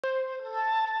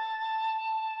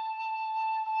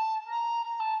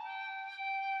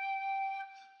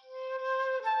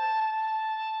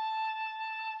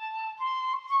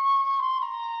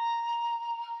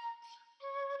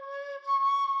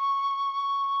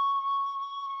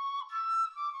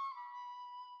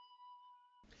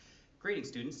Greetings,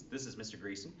 students. This is Mr.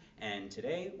 Greason, and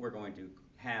today we're going to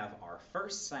have our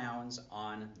first sounds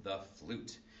on the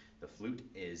flute. The flute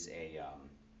is a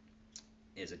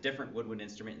different woodwind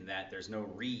instrument in that there's no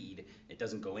reed, it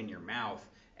doesn't go in your mouth,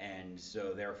 and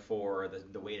so therefore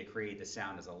the way to create the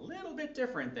sound is a little bit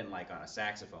different than like on a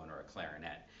saxophone or a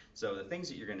clarinet. So the things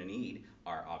that you're going to need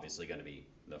are obviously going to be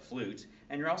the flute,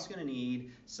 and you're also going to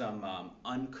need some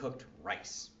uncooked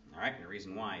rice. All right, and the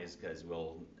reason why is because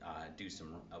we'll do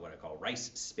some what I call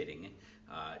rice spitting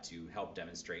to help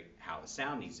demonstrate how the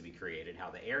sound needs to be created, how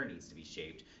the air needs to be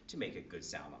shaped to make a good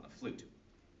sound on the flute.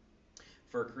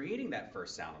 For creating that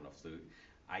first sound on the flute,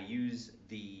 I use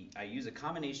a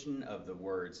combination of the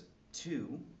words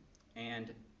to and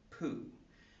poo,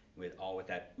 with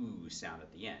that ooh sound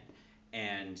at the end.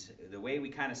 And the way we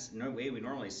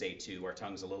normally say to, our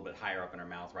tongue's a little bit higher up in our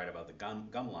mouth, right above the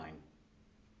gum line.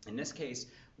 In this case,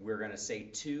 we're going to say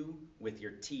to with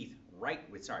your teeth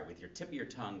with your tip of your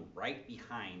tongue right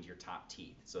behind your top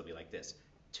teeth. So it'll be like this: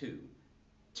 to,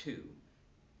 to,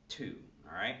 to.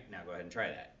 All right. Now go ahead and try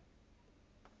that.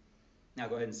 Now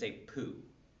go ahead and say poo.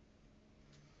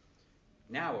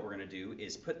 Now what we're going to do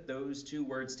is put those two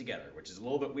words together, which is a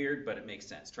little bit weird, but it makes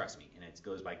sense. Trust me. And it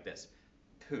goes like this: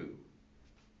 poo,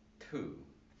 poo,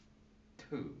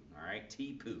 poo. All right.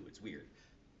 T-poo. It's weird.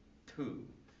 Poo.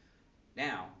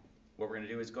 Now, what we're going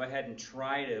to do is go ahead and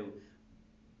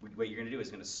what you're going to do is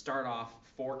going to start off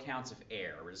 4 counts of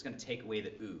air. We're just going to take away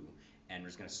the ooh, and we're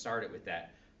just going to start it with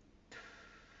that.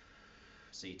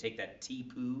 So you take that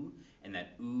T-poo and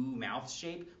that ooh mouth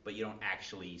shape, but you don't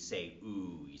actually say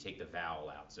ooh. You take the vowel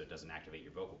out so it doesn't activate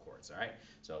your vocal cords, all right?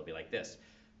 So it'll be like this.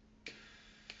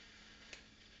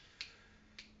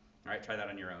 All right, try that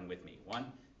on your own with me. 1,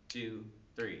 2,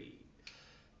 3.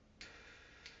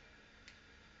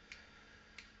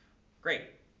 Great.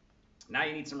 Now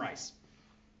you need some rice.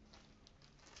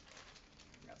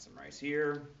 Got some rice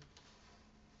here.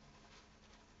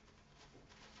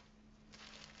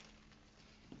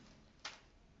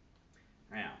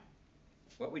 Now,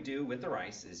 what we do with the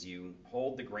rice is you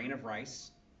hold the grain of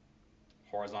rice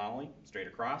horizontally, straight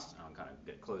across. I'm kind of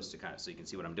get close to so you can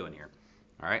see what I'm doing here.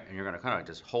 All right, and you're going to kind of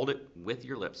just hold it with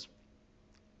your lips,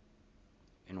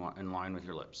 in line with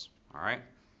your lips. All right,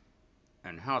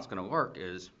 and how it's going to work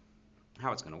is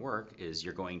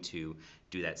you're going to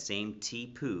do that same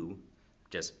T-poo,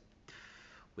 just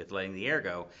with letting the air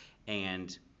go,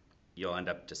 and you'll end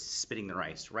up just spitting the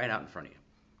rice right out in front of you.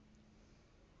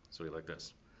 So we like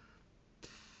this.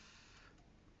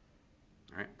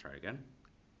 All right, try it again.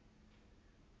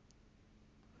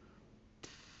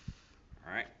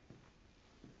 All right,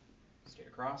 straight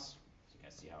across, so you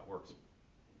guys see how it works.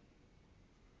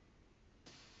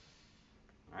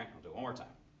 All right, I'll do it one more time.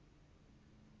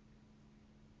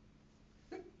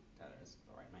 That is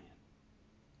the right man.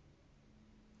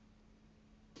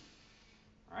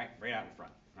 All right, right out in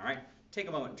front. All right, take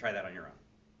a moment and try that on your own.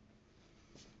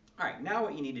 All right, now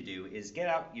what you need to do is get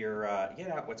out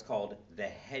what's called the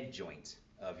head joint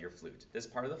of your flute. This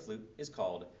part of the flute is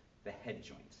called the head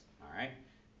joint. All right,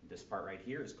 this part right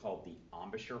here is called the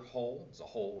embouchure hole. There's a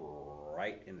hole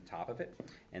right in the top of it,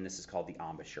 and this is called the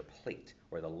embouchure plate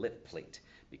or the lip plate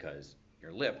because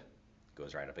your lip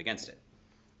goes right up against it.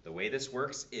 The way this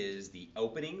works is the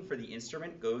opening for the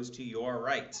instrument goes to your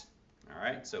right. All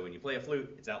right, so when you play a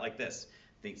flute, it's out like this.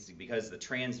 Because the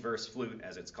transverse flute,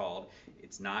 as it's called,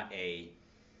 it's not a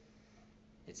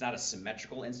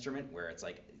symmetrical instrument where it's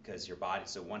like, because your body,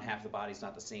 so one half of the body is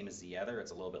not the same as the other.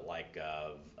 It's a little bit like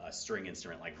a string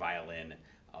instrument like violin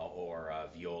or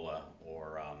viola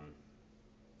or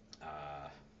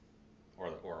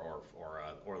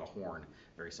the horn,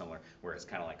 very similar, where it's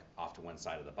kind of like off to one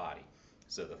side of the body.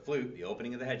 So the flute, the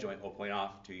opening of the head joint will point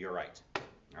off to your right.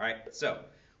 All right, so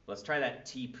let's try that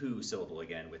T-poo syllable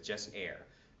again with just air.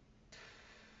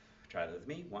 Try that with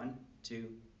me. 1, 2,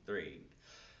 3.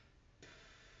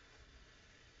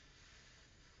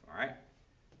 All right.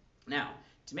 Now,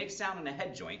 to make sound in a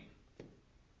head joint,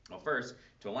 well, first,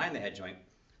 to align the head joint,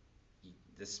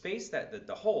 the space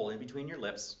the hole in between your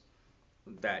lips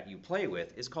that you play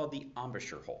with is called the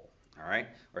embouchure hole. All right,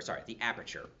 or sorry, the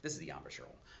aperture. This is the embouchure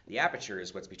hole. The aperture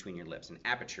is what's between your lips, and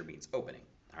aperture means opening.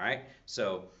 All right,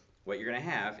 so what you're going to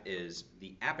have is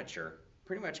the aperture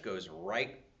pretty much goes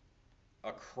right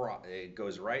across. It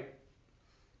goes right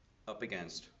up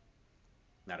against,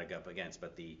 not up against,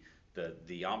 but the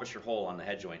embouchure hole on the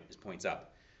head joint points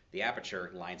up. The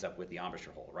aperture lines up with the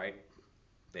embouchure hole right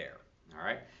there. All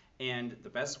right, and the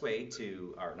best way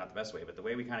to, or not the best way, but the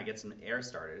way we kind of get some air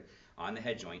started on the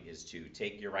head joint is to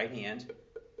take your right hand,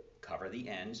 cover the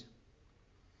end,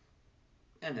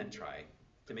 and then try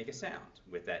to make a sound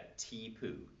with that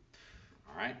T-poo.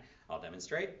 All right, I'll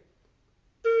demonstrate.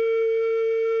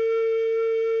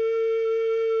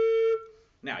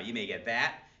 Now you may get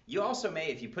that. You also may,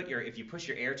 if you push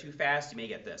your air too fast, you may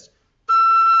get this.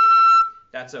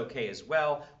 That's okay as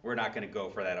well. We're not going to go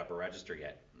for that upper register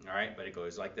yet. All right, but it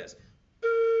goes like this.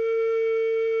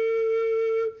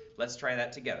 Let's try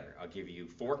that together. I'll give you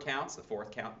 4 counts. The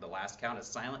fourth count, the last count is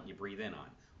silent. You breathe in on.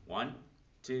 1,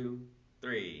 2,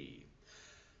 3.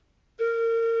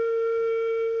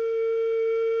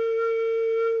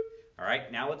 All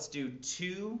right, now let's do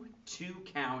 2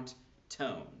 2-count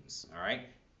tones. All right,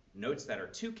 notes that are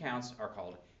 2 counts are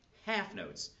called half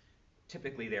notes.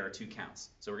 Typically, there are 2 counts,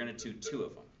 so we're going to do 2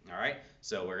 of them. All right,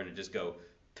 so we're going to just go.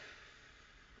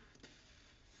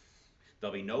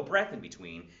 There'll be no breath in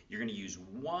between. You're going to use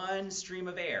 1 stream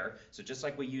of air. So just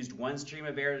like we used 1 stream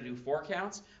of air to do 4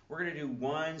 counts, we're going to do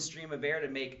 1 stream of air to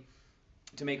make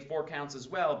 4 counts as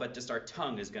well. But just our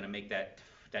tongue is going to make that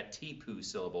T-poo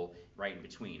syllable right in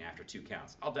between after 2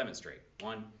 counts. I'll demonstrate.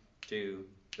 1, 2,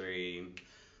 3.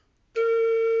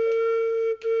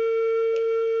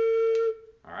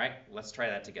 All right, let's try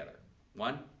that together.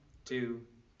 1, 2,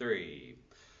 3.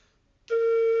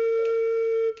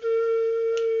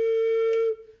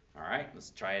 All right, let's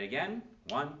try it again.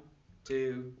 1,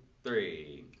 2,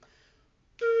 3.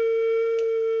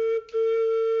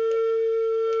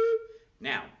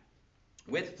 Now,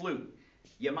 with flute,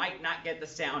 you might not get the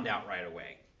sound out right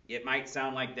away. It might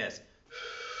sound like this.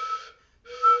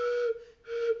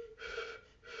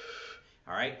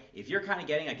 All right, if you're kind of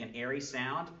getting like an airy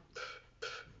sound,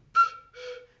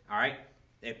 all right,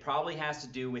 it probably has to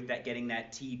do with that getting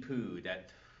that T-poo, that.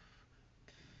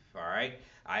 All right,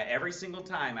 every single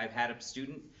time I've had a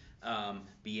student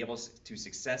be able to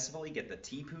successfully get the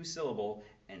T-poo syllable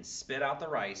and spit out the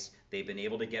rice, they've been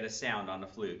able to get a sound on the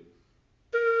flute.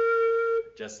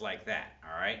 Just like that,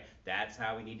 all right? That's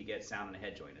how we need to get sound in the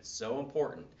head joint. It's so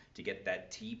important to get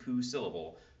that T-poo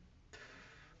syllable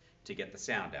to get the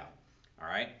sound out, all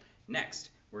right? Next,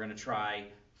 we're going to try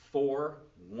 4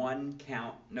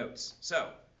 1-count notes. So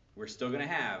we're still going to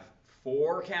have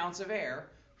 4 counts of air,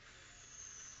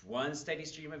 1 steady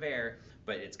stream of air,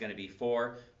 but it's going to be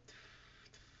 4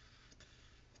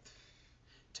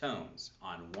 tones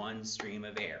on 1 stream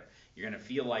of air. You're going to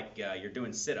feel like you're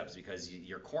doing sit-ups because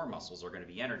your core muscles are going to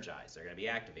be energized. They're going to be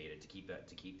activated to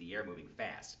keep the air moving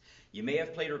fast. You may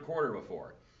have played recorder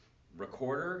before.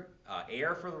 Recorder,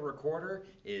 air for the recorder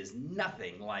is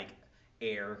nothing like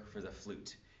air for the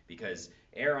flute, because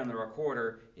air on the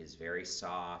recorder is very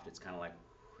soft. It's kind of like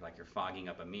you're fogging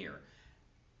up a mirror.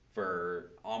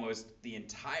 For almost the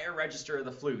entire register of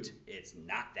the flute, it's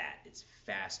not that. It's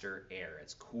faster air.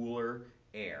 It's cooler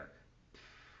air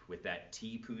with that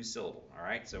T-poo syllable. All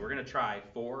right, so we're going to try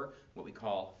 4 what we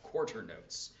call quarter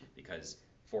notes, because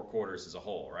 4 quarters is a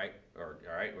whole, right? All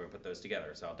right, we're going to put those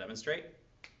together. So I'll demonstrate.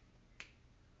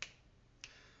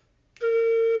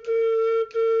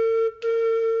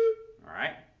 All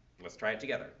right, let's try it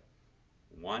together.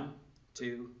 1,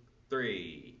 2,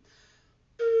 3.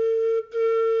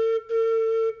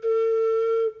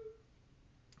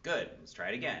 Good. Let's try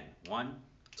it again. 1,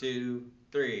 2,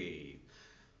 3.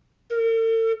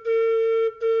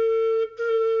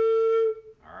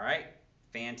 All right.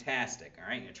 Fantastic. All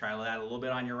right. You're going to try that a little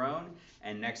bit on your own.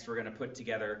 And next we're going to put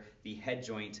together the head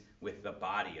joint with the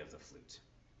body of the flute.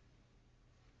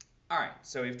 All right.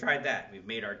 So we've tried that. We've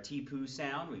made our T-poo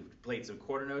sound. We've played some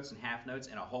quarter notes and half notes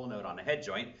and a whole note on the head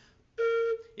joint.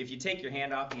 If you take your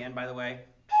hand off the end, by the way,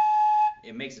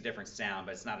 it makes a different sound,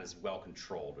 but it's not as well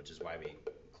controlled, which is why we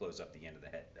close up the end of the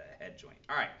head joint.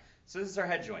 All right, so this is our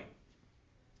head joint.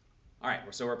 All right,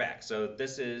 so we're back. So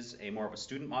this is more of a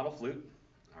student model flute.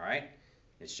 All right,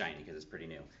 it's shiny because it's pretty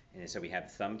new. And so we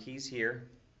have thumb keys here,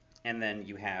 and then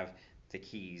you have the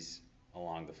keys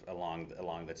along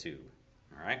the tube.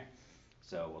 All right,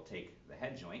 so we'll take the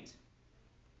head joint.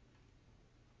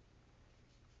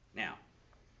 Now,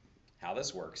 how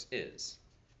this works is,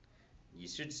 you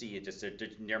should see it just,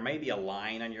 there may be a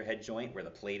line on your head joint where the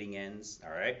plating ends,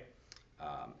 all right?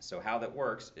 So how that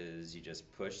works is you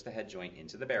just push the head joint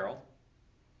into the barrel,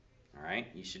 all right?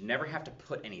 You should never have to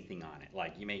put anything on it.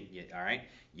 Like all right?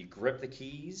 You grip the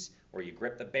keys or you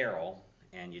grip the barrel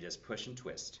and you just push and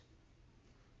twist.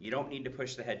 You don't need to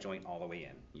push the head joint all the way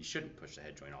in. You shouldn't push the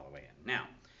head joint all the way in. Now,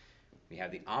 we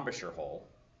have the embouchure hole.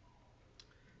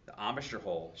 The embouchure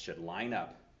hole should line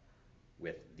up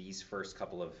with these first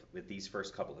couple of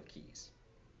keys.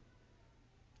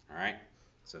 All right,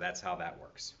 so that's how that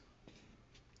works.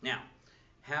 Now,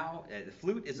 the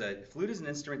flute is an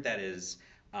instrument that is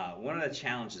one of the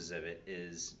challenges of it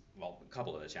is well, a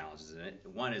couple of the challenges in it.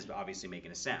 One is obviously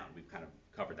making a sound. We've kind of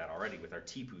covered that already with our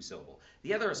tipu syllable.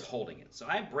 The other is holding it. So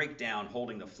I break down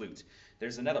holding the flute.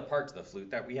 There's another part to the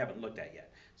flute that we haven't looked at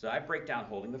yet. So I break down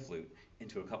holding the flute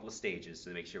into a couple of stages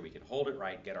to make sure we can hold it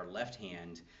right, get our left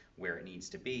hand where it needs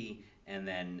to be, and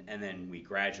then we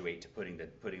graduate to putting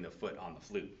the foot on the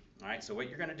flute. All right. So what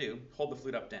you're going to do, hold the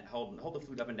flute up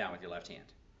and down with your left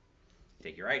hand.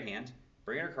 Take your right hand,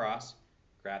 bring it across,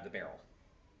 grab the barrel.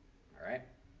 All right.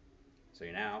 So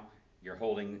you're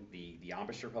holding the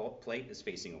embouchure plate is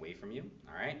facing away from you.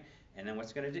 All right. And then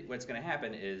what's going to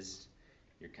happen is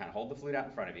you kind of hold the flute out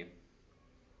in front of you,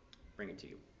 bring it to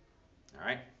you. All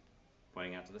right.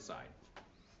 Pointing out to the side.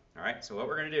 All right. So what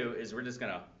we're going to do is we're just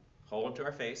going to hold it to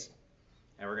our face,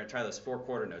 and we're going to try those 4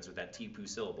 quarter notes with that tipu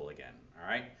syllable again. All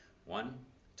right. 1,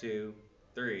 2,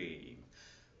 3.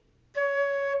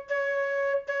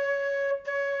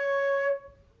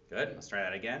 Good. Let's try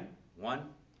that again. 1,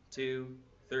 2,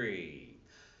 3.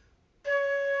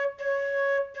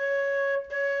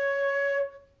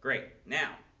 Great.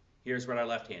 Now, here's what our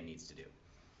left hand needs to do.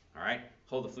 All right?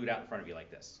 Hold the flute out in front of you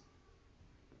like this.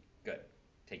 Good.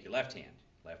 Take your left hand.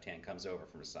 Left hand comes over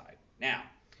from the side. Now,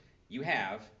 you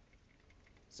have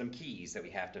some keys that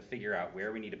we have to figure out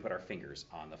where we need to put our fingers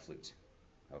on the flute.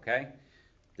 Okay?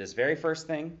 This very first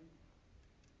thing,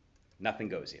 nothing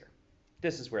goes here.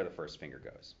 This is where the first finger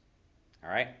goes. All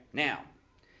right? Now,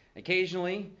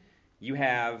 occasionally you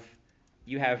have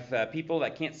people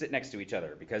that can't sit next to each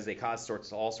other because they cause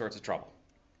all sorts of trouble.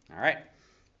 All right?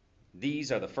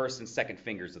 These are the first and second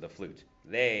fingers of the flute.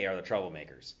 They are the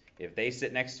troublemakers. If they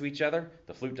sit next to each other,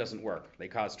 the flute doesn't work. They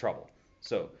cause trouble.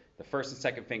 So the first and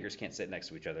second fingers can't sit next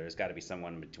to each other. There's got to be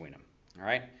someone in between them. All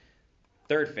right?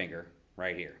 Third finger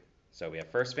right here. So we have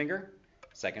first finger,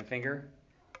 second finger,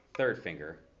 third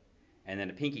finger, and then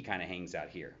the pinky kind of hangs out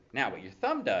here. Now what your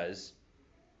thumb does,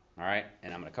 all right,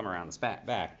 and I'm going to come around this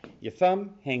back, your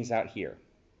thumb hangs out here,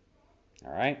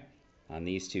 all right, on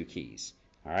these 2 keys.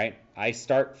 All right, I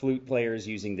start flute players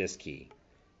using this key.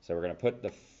 So we're going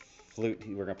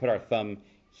to put our thumb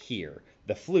here.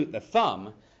 The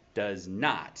thumb does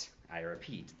not, I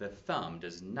repeat, the thumb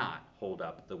does not hold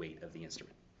up the weight of the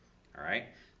instrument. All right,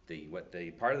 the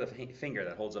part of the finger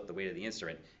that holds up the weight of the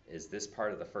instrument is this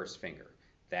part of the first finger.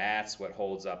 That's what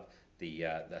holds up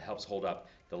that helps hold up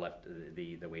the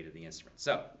weight of the instrument.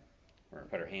 So we're going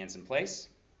to put our hands in place.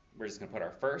 We're just going to put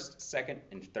our first, second,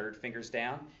 and third fingers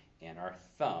down, and our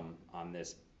thumb on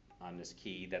this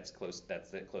key that's closer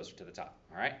to the top.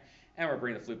 All right, and we're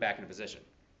bringing the flute back into position.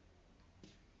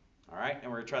 All right,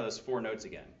 and we're going to try those 4 notes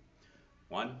again.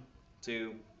 1,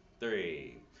 2,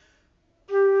 3.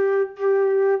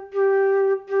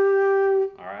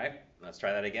 All right, let's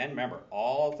try that again. Remember,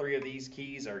 all 3 of these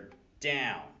keys are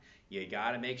down. You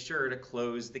got to make sure to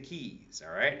close the keys.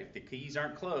 All right, if the keys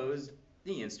aren't closed,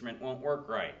 the instrument won't work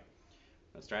right.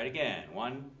 Let's try it again.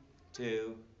 1,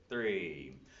 2,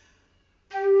 3.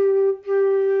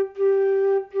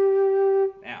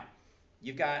 Now,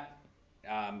 you've got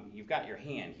your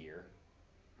hand here.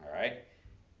 All right,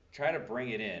 try to bring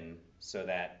it in so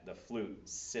that the flute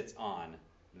sits on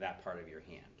that part of your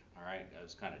hand. All right, I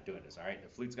was kind of doing this. All right, the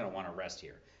flute's going to want to rest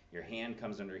here. Your hand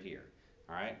comes under here.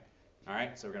 All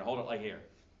right, so we're going to hold it like here.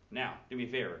 Now, do me a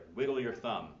favor, wiggle your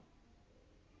thumb.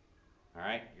 All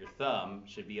right, your thumb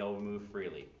should be able to move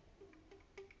freely.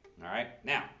 All right,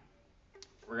 now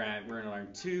we're going to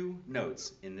learn 2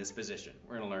 notes in this position.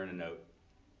 We're going to learn a note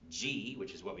G,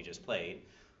 which is what we just played.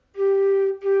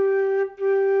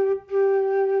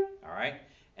 All right,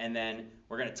 and then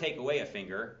we're going to take away a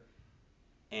finger,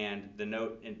 and the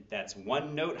note that's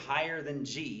 1 note higher than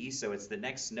G, so it's the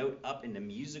next note up in the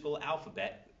musical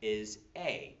alphabet is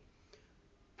A.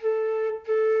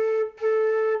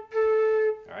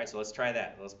 All right, so let's try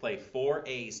that. Let's play 4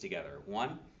 A's together.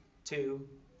 1, 2,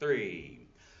 3.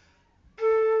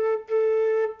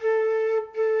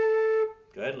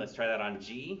 Good. Let's try that on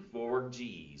G. 4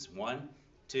 G's. 1,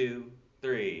 2,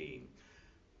 3.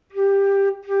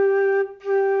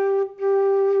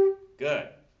 Good.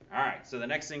 All right. So the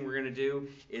next thing we're going to do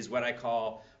is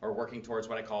working towards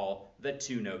what I call the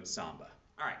 2-note samba.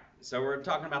 All right. So we're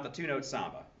talking about the 2-note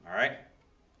samba. All right.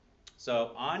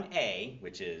 So on A,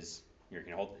 which is you're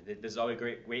going to hold. This is always a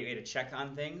great way to check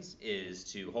on things is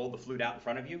to hold the flute out in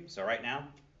front of you. So right now,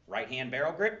 right hand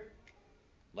barrel grip,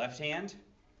 left hand.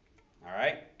 All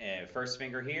right, and first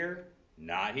finger here,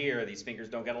 not here. These fingers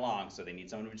don't get along, so they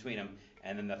need someone in between them.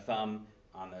 And then the thumb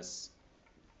on this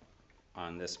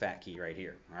fat key right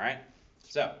here. All right.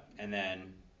 So, and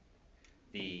then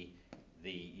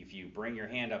if you bring your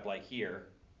hand up like here,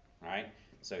 all right.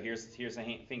 So here's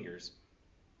the fingers.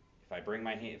 If I bring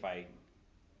my hand,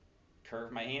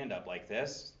 curve my hand up like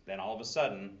this, then all of a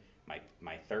sudden,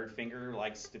 my third finger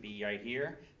likes to be right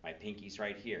here, my pinky's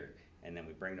right here. And then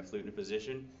we bring the flute into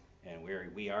position, and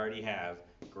we already have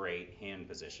great hand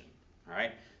position. All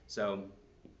right, so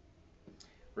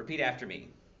repeat after me.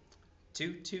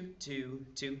 2, 2, 2,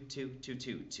 2, 2, 2,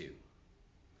 2, 2.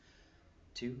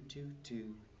 2, 2,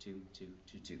 2, 2, 2,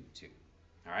 2, 2, 2.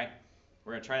 All right,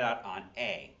 we're gonna try it out on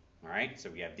A. All right, so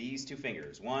we have these two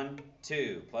fingers, 1,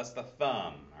 2, plus the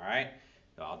thumb. All right,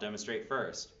 so I'll demonstrate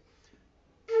first.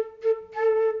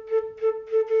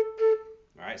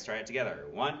 All right, let's try it together.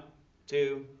 1,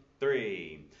 2,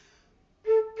 3.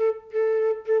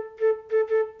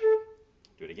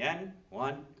 Do it again.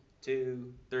 1,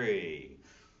 2, 3.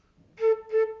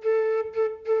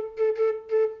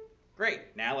 Great.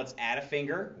 Now let's add a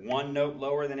finger. One note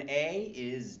lower than A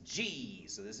is G.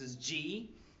 So this is G.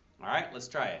 All right, let's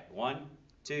try it. 1,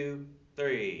 2,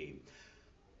 3.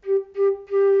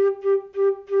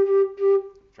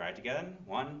 Try it together.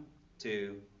 1,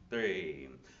 2, 3.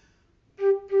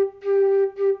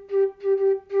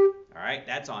 All right,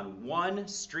 that's on one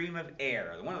stream of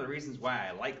air. One of the reasons why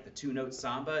I like the two-note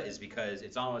samba is because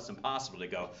it's almost impossible to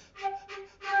go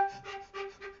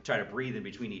try to breathe in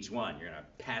between each one. You're gonna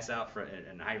pass out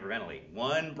and hyperventilate.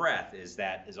 One breath is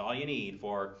all you need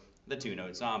for the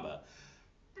two-note samba.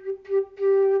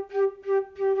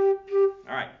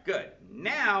 All right, good.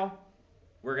 Now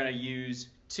we're gonna use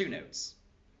two notes.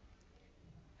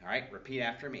 All right, repeat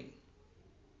after me.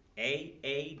 A,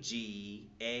 A, G,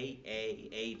 A, A,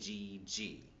 A, G,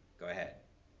 G. Go ahead.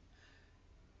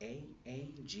 A,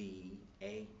 A, G,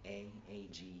 A, A, A,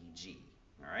 G, G.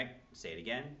 All right, say it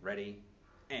again. Ready?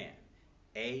 And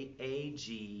A, A,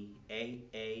 G, A,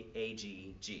 A, A,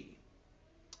 G, G.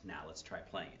 Now let's try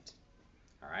playing it.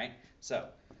 All right, so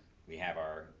we have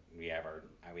our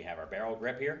barrel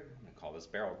grip here. I'm gonna call this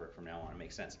barrel grip from now on. It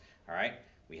makes sense. All right.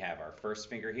 We have our first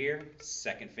finger here,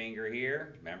 second finger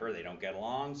here. Remember, they don't get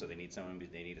along, so they need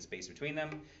a space between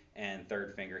them. And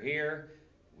third finger here.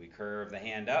 We curve the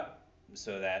hand up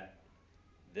so that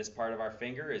this part of our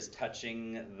finger is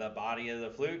touching the body of the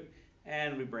flute,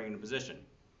 and we bring it into position.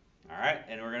 All right,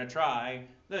 and we're gonna try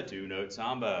the two-note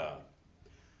samba.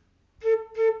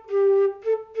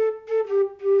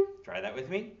 Try that with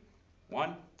me.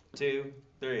 1, 2,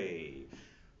 3.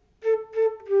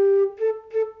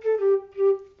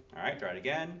 All right, try it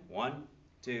again. 1,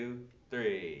 2,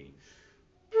 3.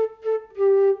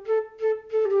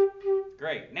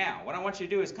 Great. Now, what I want you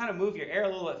to do is kind of move your air a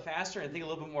little bit faster and think a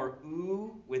little bit more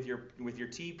ooh with your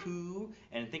T-poo,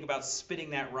 and think about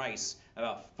spitting that rice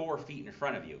about 4 feet in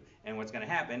front of you. And what's going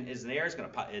to happen is the air is going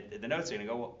to pop, the notes are going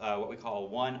to go what we call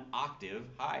 1 octave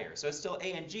higher. So it's still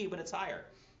A and G, but it's higher.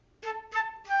 Can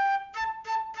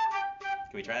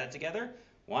we try that together?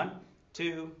 1,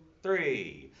 2,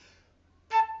 3.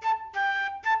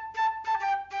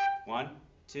 1,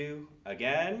 2,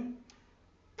 again.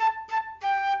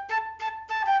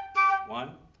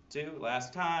 1, 2,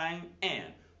 last time,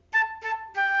 and.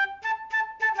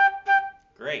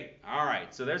 Great. All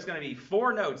right. So there's going to be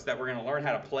 4 notes that we're going to learn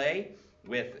how to play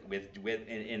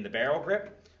in the barrel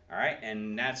grip. All right,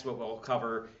 and that's what we'll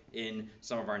cover in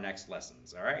some of our next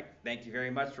lessons. All right. Thank you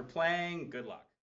very much for playing. Good luck.